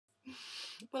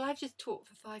Well, I've just talked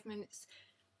for 5 minutes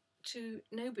to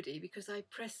nobody because I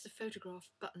pressed the photograph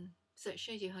button, so it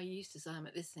shows you how useless I am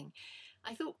at this thing.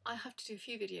 I thought I have to do a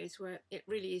few videos where it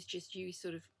really is just you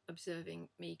sort of observing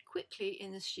me quickly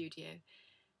in the studio.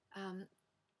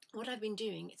 What I've been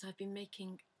doing is I've been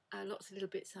making lots of little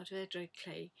bits out of air dried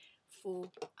clay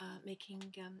for making,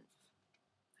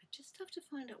 I just have to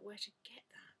find out where to get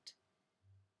that.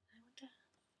 I wonder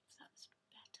if that's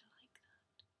better like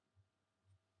that.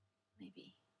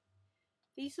 Maybe.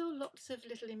 These are lots of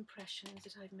little impressions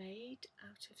that I've made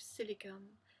out of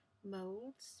silicone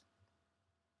moulds.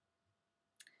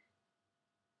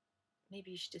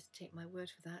 Maybe you should just take my word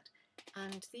for that.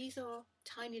 And these are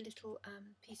tiny little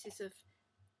pieces of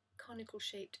conical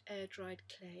shaped air dried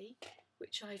clay,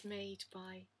 which I've made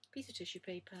by a piece of tissue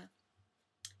paper,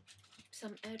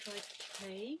 some air dried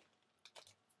clay.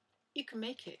 You can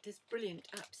make it, there's brilliant,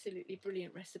 absolutely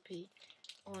brilliant recipe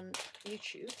on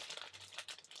YouTube.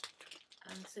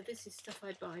 And so this is stuff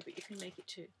I buy, but you can make it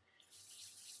too.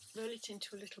 Roll it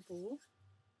into a little ball,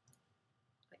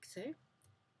 like so.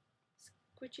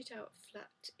 Squidge it out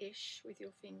flat-ish with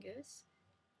your fingers.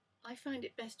 I find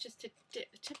it best just to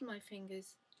dip the tip of my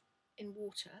fingers in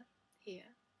water,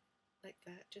 here, like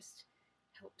that, just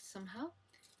helps somehow.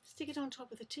 Stick it on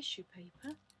top of the tissue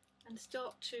paper and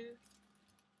start to,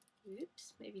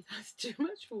 oops, maybe that's too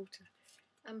much water,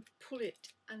 and pull it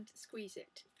and squeeze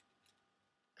it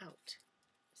out.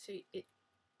 So it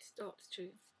starts to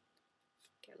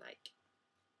get like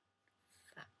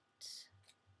that.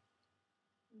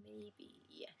 Maybe,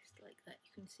 yes, like that,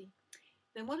 you can see.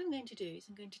 Then what I'm going to do is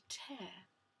I'm going to tear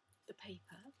the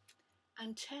paper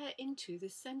and tear into the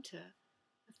centre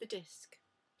of the disc,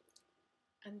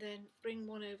 and then bring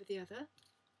one over the other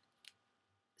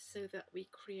so that we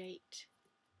create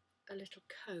a little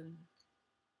cone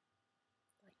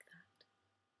like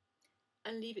that,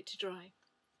 and leave it to dry.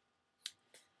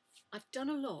 I've done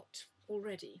a lot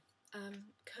already,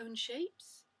 cone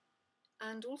shapes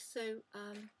and also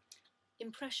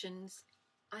impressions.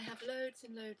 I have loads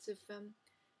and loads of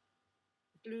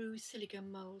blue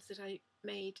silicone moulds that I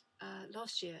made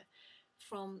last year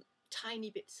from tiny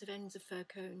bits of ends of fir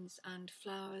cones and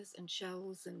flowers and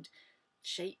shells and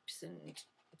shapes, and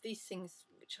these things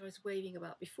which I was waving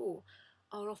about before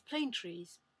are off plane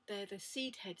trees. They're the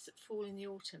seed heads that fall in the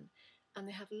autumn, and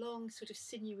they have long sort of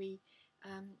sinewy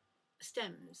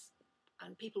stems,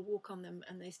 and people walk on them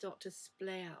and they start to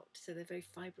splay out, so they're very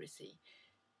fibrousy.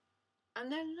 And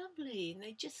they're lovely, and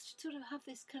they just sort of have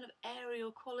this kind of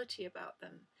aerial quality about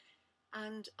them.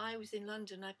 And I was in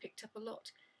London, I picked up a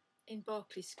lot in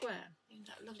Berkeley Square. You know,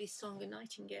 that lovely song a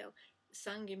nightingale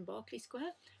sang in Berkeley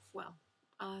Square? Well,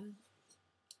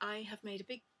 I have made a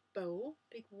big bowl,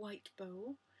 big white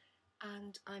bowl,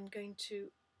 and I'm going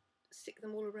to stick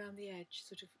them all around the edge,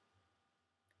 sort of,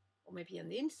 or maybe on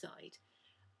the inside.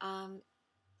 And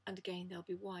again, they'll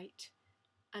be white,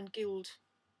 and gild.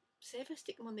 So if I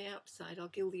stick them on the outside, I'll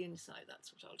gild the inside,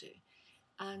 that's what I'll do.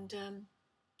 And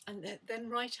then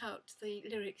write out the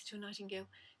lyrics to A Nightingale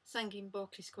Sang in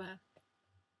Berkeley Square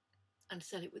and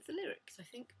sell it with the lyrics, I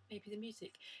think. Maybe the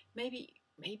music. Maybe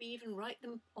even write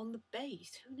them on the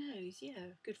bass. Who knows?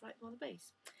 Yeah, could write them on the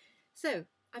bass. So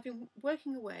I've been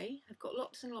working away. I've got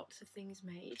lots and lots of things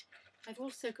made. I've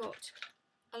also got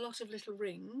a lot of little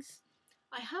rings.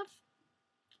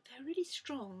 They're really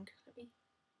strong. Let me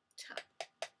tap.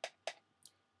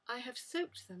 I have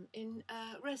soaked them in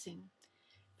resin,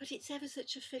 but it's ever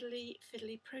such a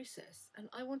fiddly process, and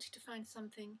I wanted to find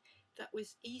something that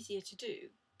was easier to do.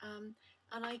 And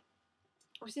I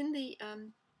was in the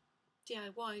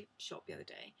DIY shop the other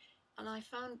day, and I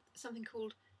found something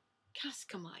called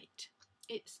Cascamite.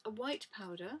 It's a white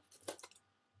powder,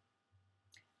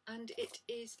 and it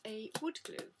is a wood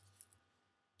glue,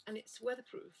 and it's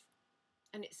weatherproof,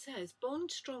 and it says bond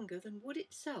stronger than wood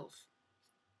itself.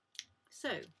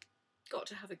 So, got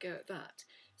to have a go at that.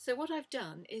 So what I've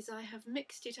done is I have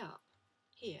mixed it up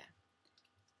here.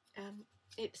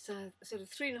 It's a sort of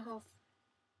 3.5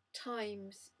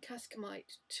 times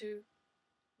Cascamite to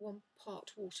 1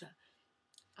 part water.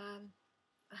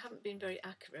 I haven't been very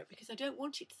accurate because I don't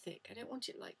want it thick. I don't want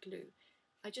it like glue.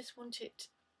 I just want it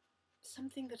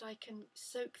something that I can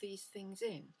soak these things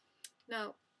in.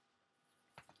 Now,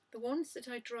 the ones that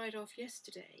I dried off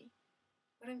yesterday,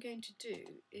 what I'm going to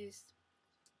do is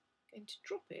going to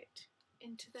drop it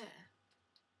into there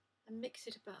and mix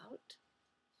it about.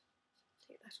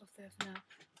 Take that off there for now,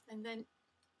 and then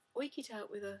oink it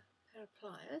out with a pair of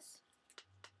pliers.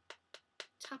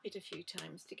 Tap it a few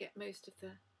times to get most of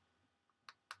the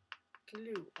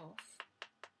glue off,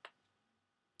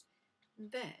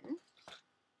 and then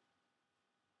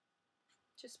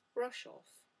just brush off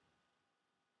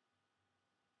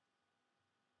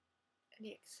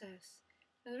any excess.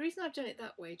 And the reason I've done it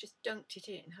that way, just dunked it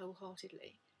in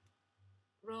wholeheartedly,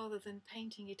 rather than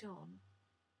painting it on,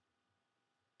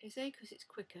 is A, because it's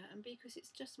quicker, and B, because it's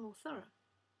just more thorough.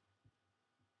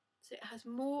 So it has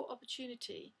more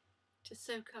opportunity to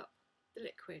soak up the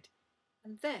liquid.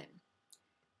 And then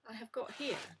I have got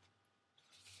here,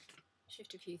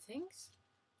 shift a few things,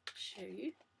 show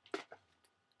you.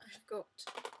 I have got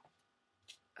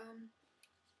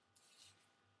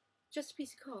just a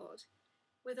piece of card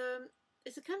with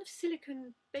it's a kind of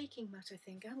silicone baking mat, I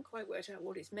think. I haven't quite worked out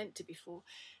what it's meant to be for,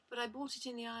 but I bought it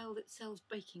in the aisle that sells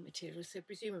baking materials, so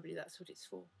presumably that's what it's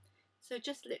for. So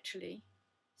just literally,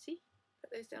 see,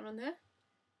 put those down on there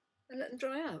and let them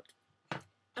dry out.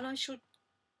 And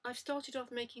I've started off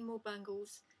making more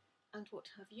bangles and what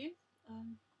have you.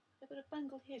 I've got a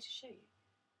bangle here to show you,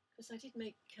 because I did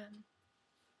make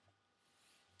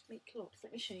cloth.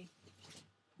 Let me show you.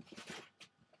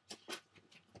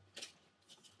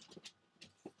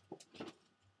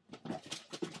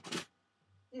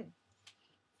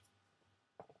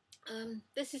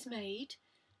 This is made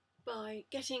by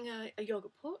getting a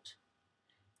yogurt pot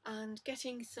and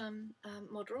getting some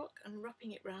mod rock and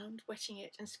wrapping it round, wetting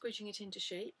it and squidging it into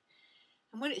shape.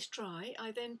 And when it's dry,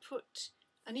 I then put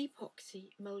an epoxy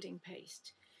moulding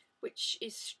paste, which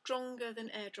is stronger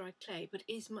than air-dried clay, but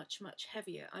is much, much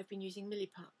heavier. I've been using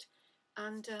Milliput,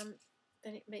 and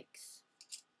then it makes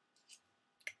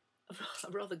a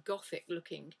rather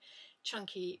gothic-looking,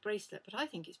 chunky bracelet, but I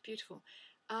think it's beautiful.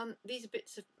 These are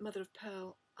bits of mother of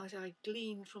pearl that I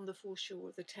gleaned from the foreshore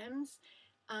of the Thames,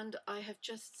 and I have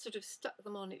just sort of stuck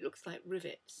them on. It looks like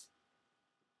rivets.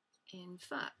 In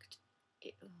fact,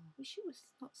 I wish it was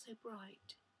not so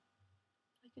bright.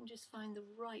 I can just find the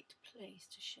right place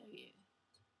to show you.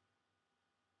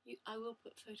 I will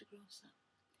put photographs up.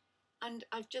 And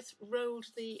I've just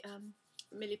rolled the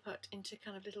Milliput into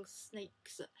kind of little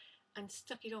snakes and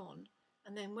stuck it on,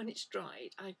 and then when it's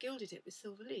dried, I've gilded it with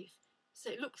silver leaf. So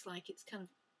it looks like it's kind of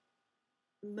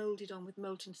moulded on with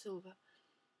molten silver.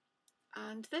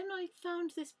 And then I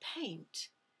found this paint,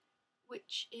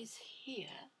 which is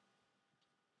here,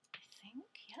 I think,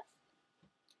 yeah.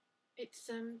 It's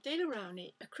De La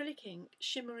Rowney acrylic ink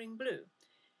shimmering blue.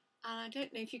 And I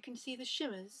don't know if you can see the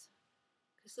shimmers,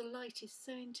 because the light is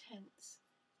so intense.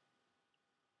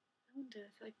 I wonder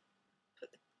if I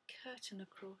put the curtain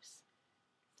across,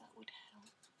 that would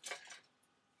help.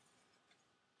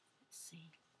 Let's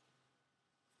see.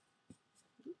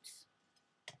 Oops.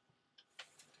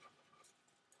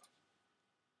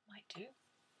 Might do. If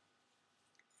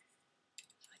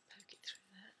I poke it through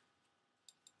there.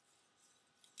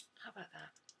 How about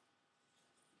that?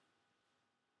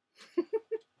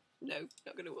 No,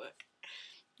 not going to work.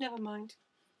 Never mind.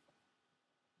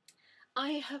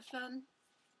 I have, as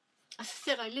I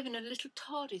said, I live in a little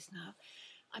TARDIS now.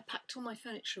 I packed all my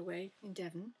furniture away in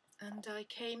Devon, and I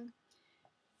came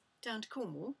down to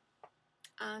Cornwall,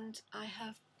 and I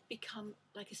have become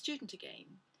like a student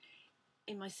again.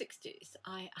 In my 60s,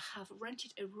 I have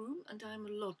rented a room and I'm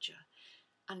a lodger,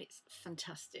 and it's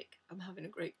fantastic. I'm having a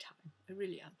great time, I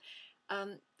really am.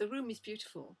 The room is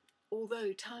beautiful,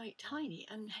 although tiny,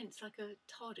 and hence like a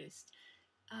TARDIS.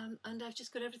 And I've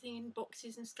just got everything in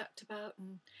boxes and stacked about,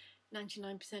 and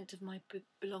 99% of my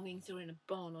belongings are in a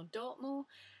barn on Dartmoor,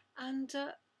 and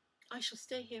I shall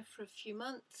stay here for a few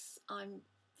months. I'm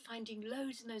finding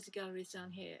loads and loads of galleries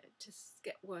down here to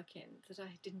get work in that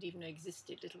I didn't even know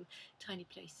existed, little tiny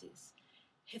places.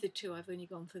 Hitherto I've only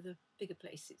gone for the bigger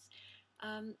places.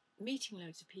 Meeting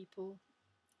loads of people,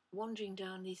 wandering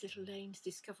down these little lanes,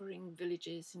 discovering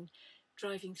villages and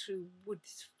driving through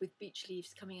woods with beech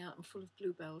leaves coming out and full of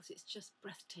bluebells. It's just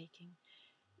breathtaking.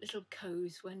 Little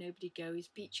coves where nobody goes,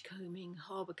 beach combing,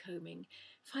 harbour combing,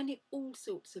 finding all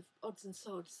sorts of odds and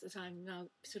sods that I'm now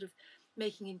sort of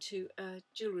making into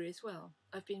jewellery as well.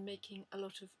 I've been making a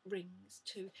lot of rings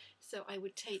too. So I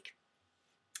would take,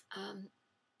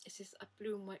 this is a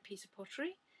blue and white piece of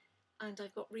pottery, and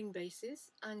I've got ring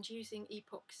bases, and using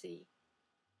epoxy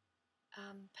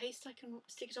paste I can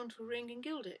stick it onto a ring and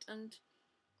gild it, and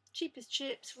cheap as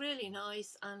chips, really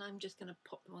nice, and I'm just going to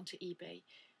pop them onto eBay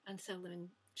and sell them in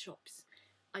shops.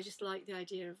 I just like the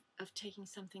idea of taking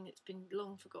something that's been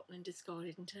long forgotten and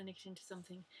discarded and turning it into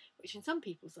something which in some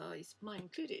people's eyes, mine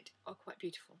included, are quite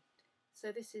beautiful.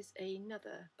 So this is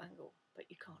another bangle, but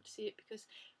you can't see it because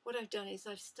what I've done is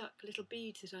I've stuck little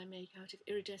beads that I make out of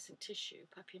iridescent tissue,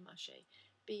 papier mache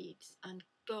beads, and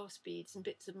glass beads and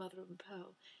bits of mother of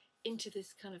pearl into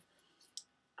this kind of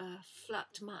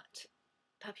flat matte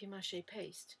papier mache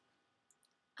paste,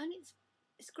 and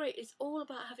it's it's great. It's all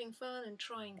about having fun and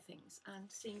trying things and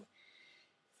seeing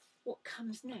what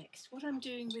comes next. What I'm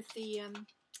doing with the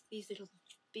these little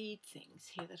bead things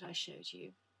here that I showed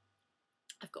you,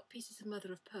 I've got pieces of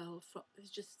mother of pearl. There's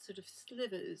just sort of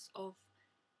slivers of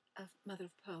mother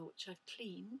of pearl which I've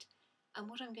cleaned, and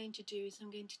what I'm going to do is I'm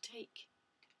going to take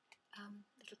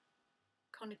little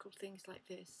conical things like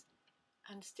this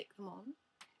and stick them on,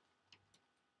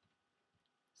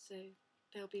 so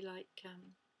they'll be like a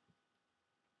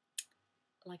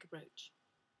brooch.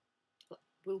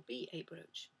 Will be a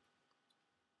brooch.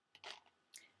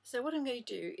 So what I'm going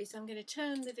to do is I'm going to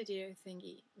turn the video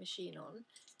thingy machine on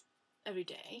every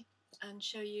day and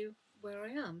show you where I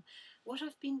am. What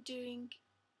I've been doing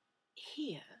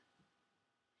here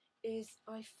is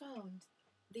I found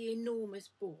the enormous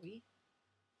buoy.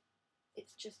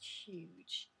 It's just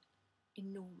huge,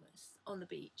 enormous, on the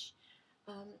beach.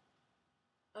 And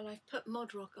I've put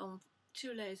Mod Rock on,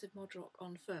 2 layers of Mod Rock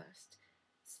on first.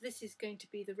 So this is going to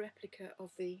be the replica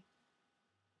of the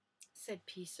said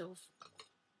piece of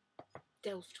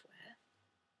Delft ware,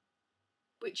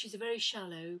 which is a very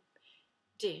shallow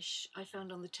dish I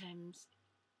found on the Thames.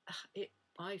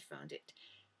 I found it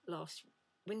last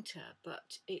winter,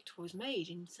 but it was made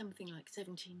in something like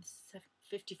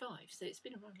 1755, so it's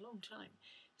been around a long time.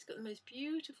 It's got the most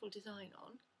beautiful design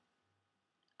on,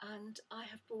 and I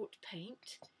have bought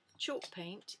paint, chalk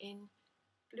paint in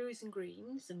blues and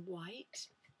greens and white,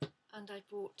 and I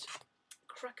bought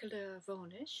craquelure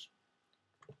varnish,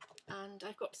 and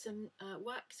I've got some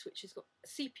wax which has got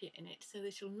sepia in it, so that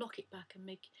it'll knock it back and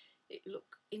make it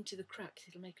look into the cracks.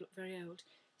 It'll make it look very old.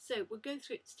 So we'll go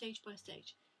through it stage by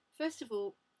stage. First of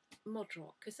all, Mod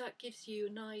Rock, because that gives you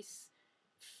a nice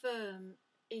firm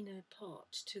inner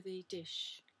part to the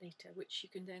dish later, which you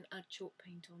can then add chalk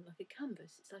paint on like a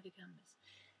canvas. It's like a canvas.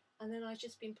 And then I've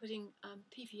just been putting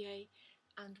PVA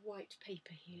and white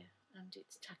paper here, and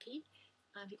it's tacky,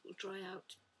 and it will dry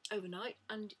out overnight,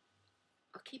 and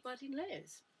I'll keep adding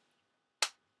layers.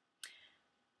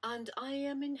 And I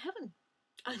am in heaven,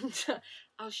 and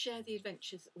I'll share the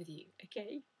adventures with you.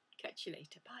 Okay, catch you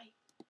later. Bye.